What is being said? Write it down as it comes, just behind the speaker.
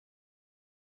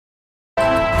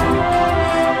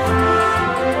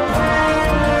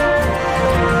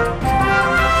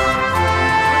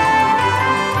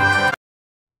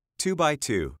2 by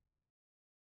 2.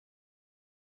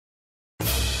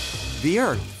 The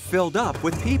earth filled up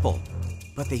with people,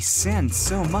 but they sinned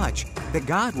so much that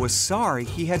God was sorry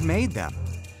He had made them.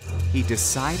 He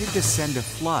decided to send a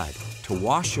flood to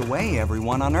wash away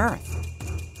everyone on earth.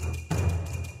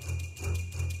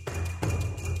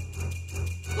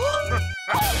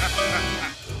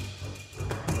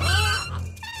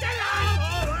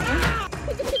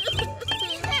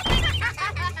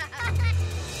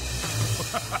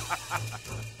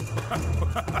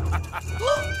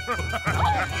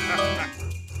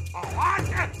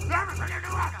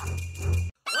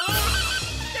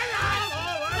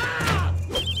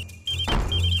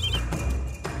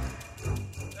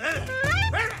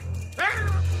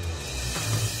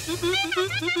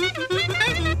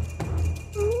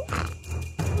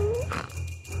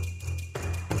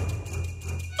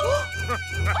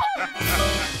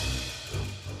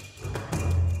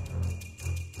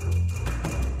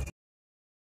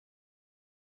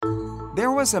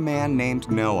 There was a man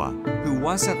named Noah who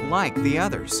wasn't like the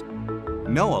others.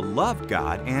 Noah loved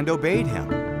God and obeyed Him.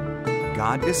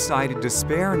 God decided to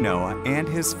spare Noah and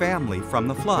his family from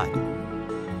the flood.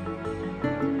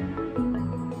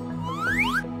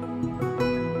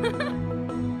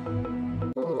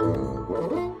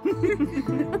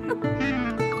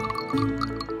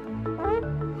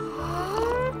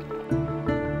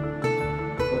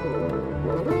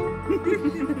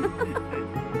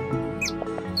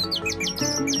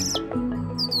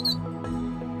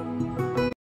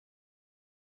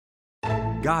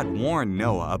 God warned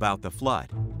Noah about the flood.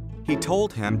 He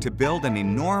told him to build an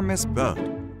enormous boat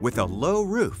with a low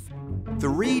roof,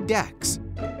 3 decks,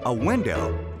 a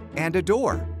window, and a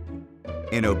door.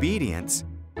 In obedience,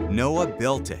 Noah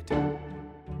built it.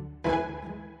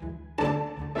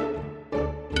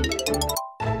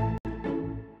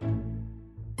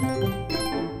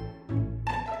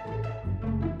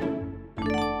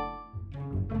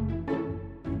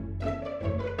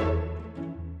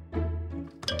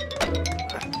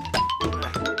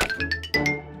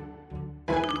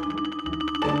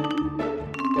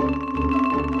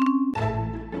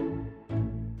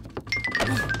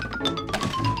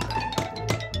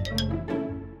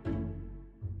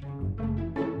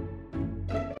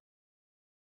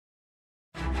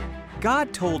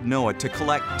 God told Noah to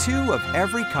collect 2 of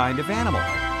every kind of animal,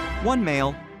 1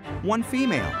 male, 1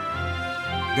 female.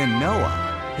 Then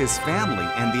Noah, his family,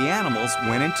 and the animals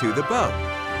went into the boat.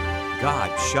 God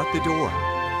shut the door.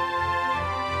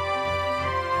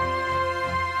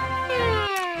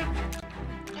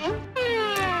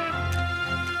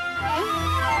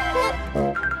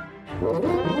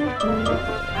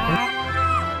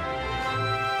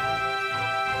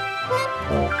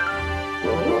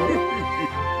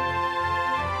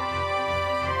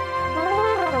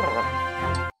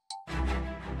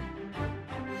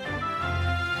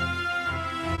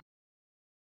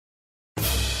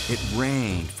 It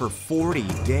rained for 40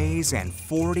 days and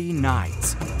 40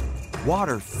 nights.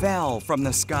 Water fell from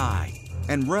the sky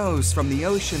and rose from the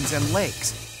oceans and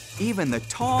lakes. Even the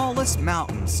tallest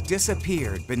mountains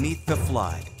disappeared beneath the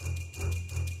flood.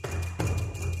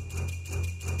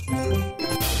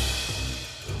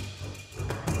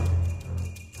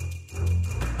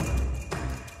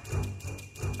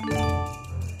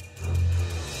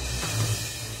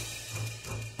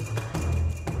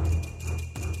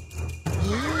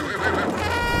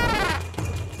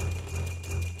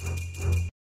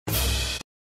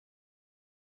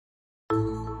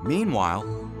 Meanwhile,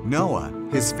 Noah,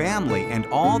 his family, and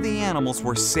all the animals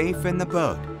were safe in the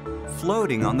boat,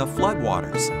 floating on the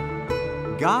floodwaters.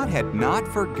 God had not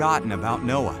forgotten about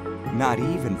Noah, not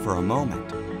even for a moment.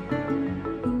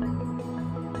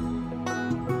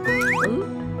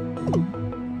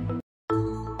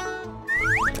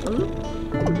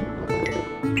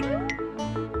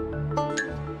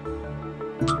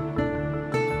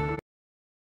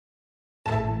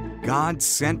 God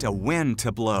sent a wind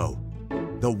to blow.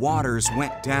 The waters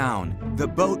went down. The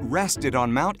boat rested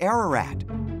on Mount Ararat.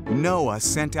 Noah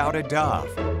sent out a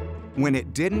dove. When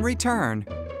it didn't return,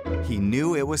 he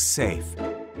knew it was safe.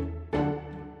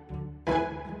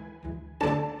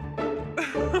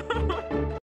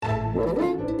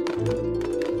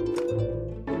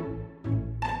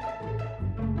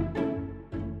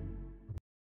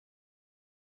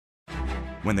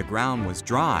 When the ground was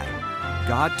dry,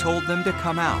 God told them to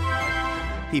come out.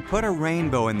 He put a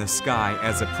rainbow in the sky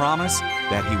as a promise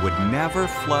that He would never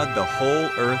flood the whole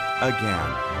earth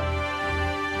again.